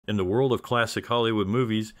In the world of classic Hollywood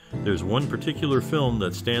movies, there's one particular film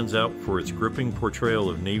that stands out for its gripping portrayal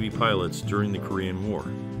of Navy pilots during the Korean War.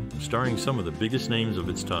 Starring some of the biggest names of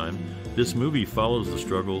its time, this movie follows the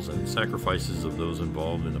struggles and sacrifices of those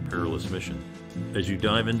involved in a perilous mission. As you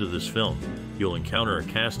dive into this film, you'll encounter a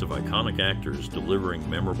cast of iconic actors delivering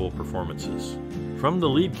memorable performances. From the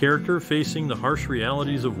lead character facing the harsh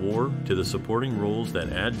realities of war to the supporting roles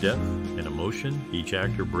that add depth and emotion, each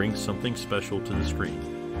actor brings something special to the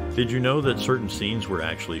screen. Did you know that certain scenes were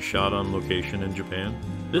actually shot on location in Japan?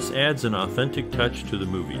 This adds an authentic touch to the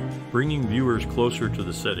movie, bringing viewers closer to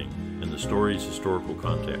the setting and the story's historical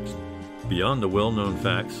context. Beyond the well-known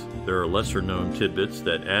facts, there are lesser-known tidbits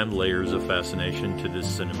that add layers of fascination to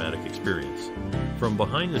this cinematic experience. From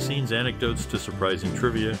behind-the-scenes anecdotes to surprising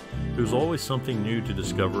trivia, there's always something new to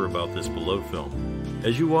discover about this beloved film.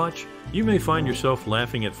 As you watch, you may find yourself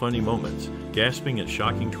laughing at funny moments, gasping at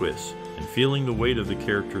shocking twists, and feeling the weight of the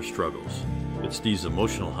character's struggles. It's these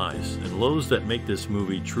emotional highs and lows that make this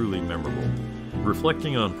movie truly memorable.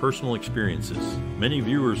 Reflecting on personal experiences, many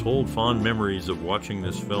viewers hold fond memories of watching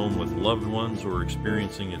this film with loved ones or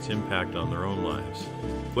experiencing its impact on their own lives.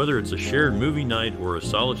 Whether it's a shared movie night or a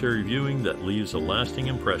solitary viewing that leaves a lasting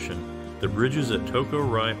impression, The Bridges at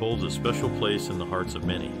Toko-Ri holds a special place in the hearts of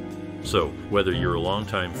many. So, whether you're a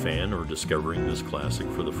longtime fan or discovering this classic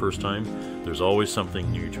for the first time, there's always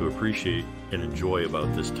something new to appreciate and enjoy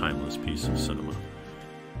about this timeless piece of cinema.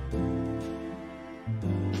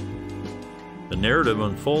 The narrative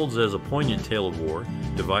unfolds as a poignant tale of war,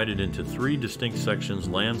 divided into three distinct sections: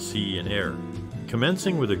 land, sea, and air.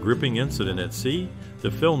 Commencing with a gripping incident at sea, the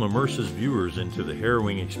film immerses viewers into the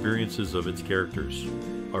harrowing experiences of its characters.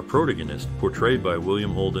 Our protagonist, portrayed by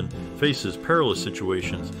William Holden, faces perilous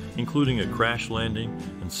situations, including a crash landing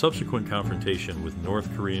and subsequent confrontation with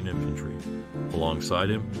North Korean infantry. Alongside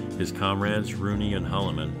him, his comrades Rooney and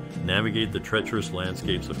Holliman navigate the treacherous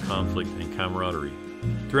landscapes of conflict and camaraderie.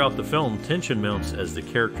 Throughout the film, tension mounts as the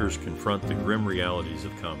characters confront the grim realities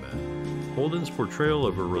of combat. Holden's portrayal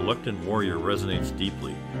of a reluctant warrior resonates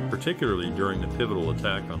deeply, particularly during the pivotal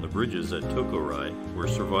attack on the bridges at Toko-Ri, where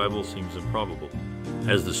survival seems improbable.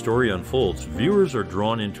 As the story unfolds, viewers are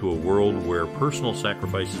drawn into a world where personal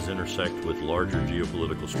sacrifices intersect with larger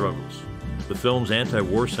geopolitical struggles. The film's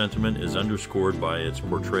anti-war sentiment is underscored by its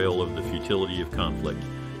portrayal of the futility of conflict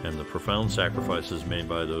and the profound sacrifices made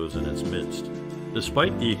by those in its midst.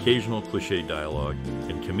 Despite the occasional cliché dialogue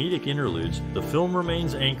and comedic interludes, the film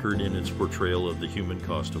remains anchored in its portrayal of the human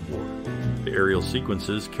cost of war. The aerial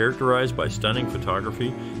sequences, characterized by stunning photography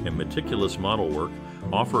and meticulous model work,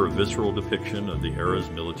 offer a visceral depiction of the era's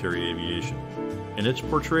military aviation. In its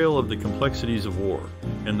portrayal of the complexities of war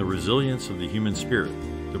and the resilience of the human spirit,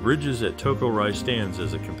 The Bridges at Toko-Ri stands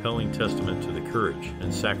as a compelling testament to the courage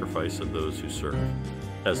and sacrifice of those who serve.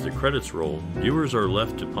 As the credits roll, viewers are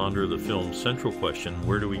left to ponder the film's central question: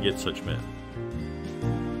 where do we get such men?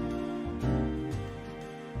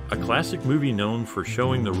 A classic movie known for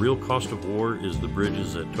showing the real cost of war is The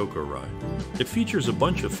Bridges at Toko-Ri. It features a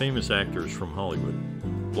bunch of famous actors from Hollywood.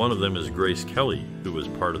 One of them is Grace Kelly, who was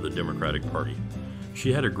part of the Democratic Party.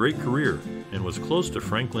 She had a great career and was close to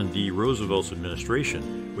Franklin D. Roosevelt's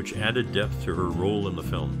administration, which added depth to her role in the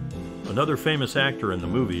film. Another famous actor in the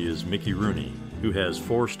movie is Mickey Rooney, who has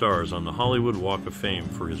 4 stars on the Hollywood Walk of Fame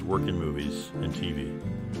for his work in movies and TV.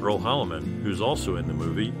 Earl Holliman, who's also in the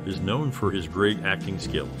movie, is known for his great acting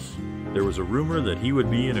skills. There was a rumor that he would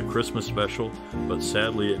be in a Christmas special, but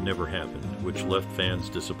sadly it never happened, which left fans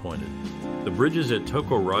disappointed. The Bridges at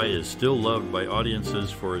Toko-Ri is still loved by audiences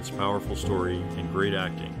for its powerful story and great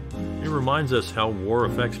acting. It reminds us how war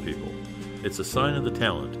affects people. It's a sign of the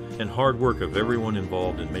talent and hard work of everyone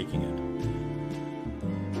involved in making it.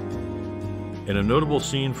 In a notable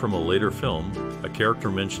scene from a later film, a character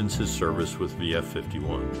mentions his service with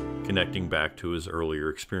VF-51, connecting back to his earlier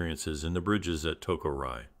experiences in The Bridges at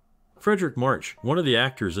Toko-Ri. Fredric March, one of the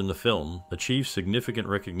actors in the film, achieved significant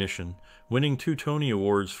recognition, winning 2 Tony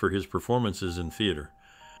Awards for his performances in theater.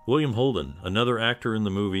 William Holden, another actor in the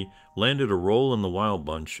movie, landed a role in The Wild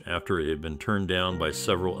Bunch after it had been turned down by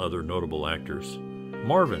several other notable actors.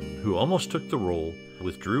 Marvin, who almost took the role,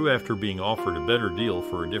 withdrew after being offered a better deal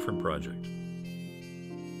for a different project.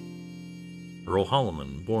 Earl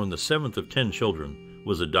Holliman, born the 7th of 10 children,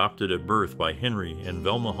 was adopted at birth by Henry and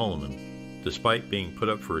Velma Holliman. Despite being put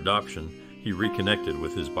up for adoption, he reconnected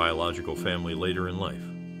with his biological family later in life.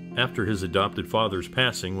 After his adopted father's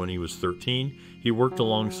passing when he was 13, he worked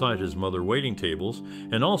alongside his mother waiting tables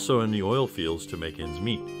and also in the oil fields to make ends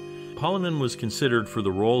meet. Holliman was considered for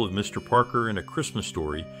the role of Mr. Parker in A Christmas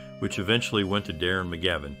Story, which eventually went to Darren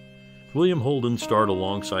McGavin. William Holden starred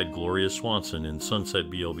alongside Gloria Swanson in Sunset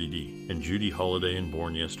BLVD and Judy Holliday in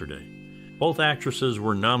Born Yesterday. Both actresses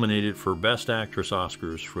were nominated for Best Actress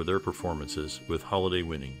Oscars for their performances, with Holliday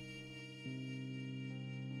winning.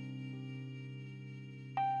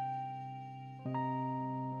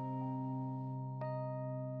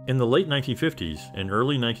 In the late 1950s and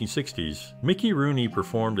early 1960s, Mickey Rooney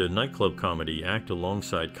performed a nightclub comedy act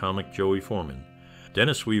alongside comic Joey Foreman.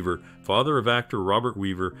 Dennis Weaver, father of actor Robert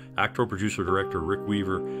Weaver, actor-producer-director Rick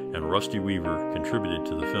Weaver, and Rusty Weaver contributed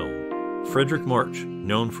to the film. Fredric March,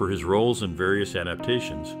 known for his roles in various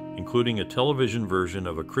adaptations, including a television version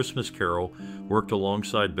of A Christmas Carol, worked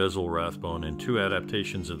alongside Basil Rathbone in 2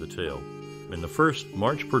 adaptations of the tale. In the first,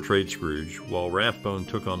 March portrayed Scrooge, while Rathbone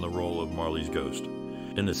took on the role of Marley's ghost.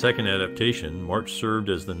 In the second adaptation, March served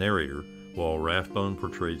as the narrator, while Rathbone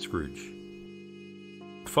portrayed Scrooge.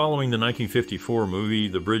 Following the 1954 movie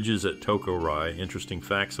The Bridges at Toko-Ri, interesting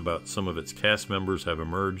facts about some of its cast members have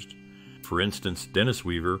emerged. For instance, Dennis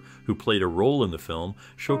Weaver, who played a role in the film,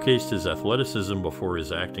 showcased his athleticism before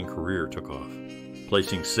his acting career took off.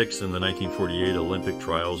 Placing 6th in the 1948 Olympic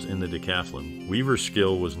trials in the decathlon, Weaver's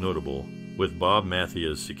skill was notable, with Bob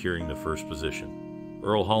Mathias securing the first position.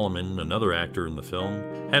 Earl Holliman, another actor in the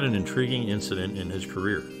film, had an intriguing incident in his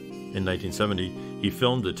career. In 1970, he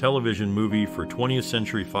filmed a television movie for 20th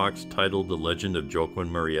Century Fox titled The Legend of Joaquin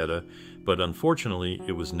Murrieta, but unfortunately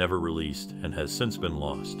it was never released and has since been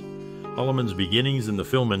lost. Holliman's beginnings in the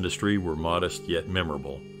film industry were modest yet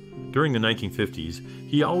memorable. During the 1950s,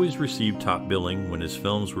 he always received top billing when his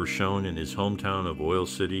films were shown in his hometown of Oil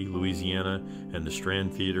City, Louisiana, and the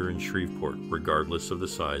Strand Theater in Shreveport, regardless of the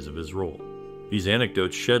size of his role. These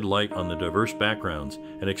anecdotes shed light on the diverse backgrounds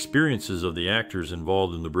and experiences of the actors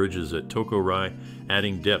involved in the bridges at Toko-Ri,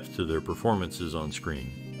 adding depth to their performances on screen.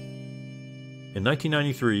 In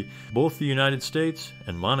 1993, both the United States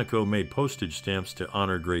and Monaco made postage stamps to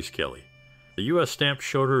honor Grace Kelly. The U.S. stamp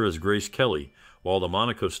showed her as Grace Kelly, while the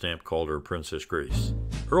Monaco stamp called her Princess Grace.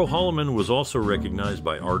 Earl Holliman was also recognized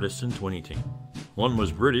by artists in 2010. One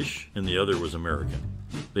was British and the other was American.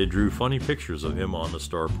 They drew funny pictures of him on the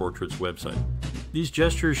Star Portraits website. These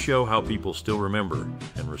gestures show how people still remember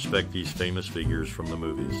and respect these famous figures from the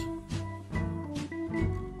movies.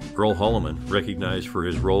 Earl Holliman, recognized for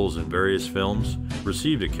his roles in various films,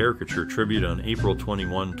 received a caricature tribute on April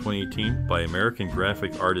 21, 2018 by American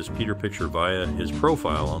graphic artist Peter Pitcher via his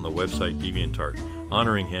profile on the website DeviantArt,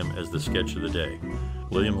 honoring him as the sketch of the day.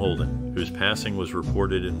 William Holden, whose passing was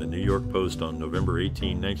reported in the New York Post on November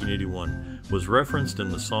 18, 1981, was referenced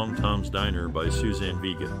in the song Tom's Diner by Suzanne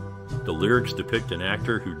Vega. The lyrics depict an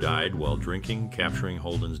actor who died while drinking, capturing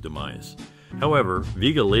Holden's demise. However,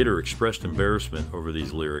 Vega later expressed embarrassment over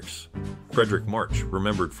these lyrics. Fredric March,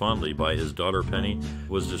 remembered fondly by his daughter Penny,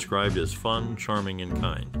 was described as fun, charming, and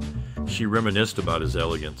kind. She reminisced about his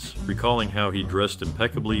elegance, recalling how he dressed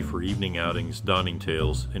impeccably for evening outings, donning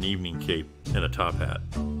tails, an evening cape, and a top hat.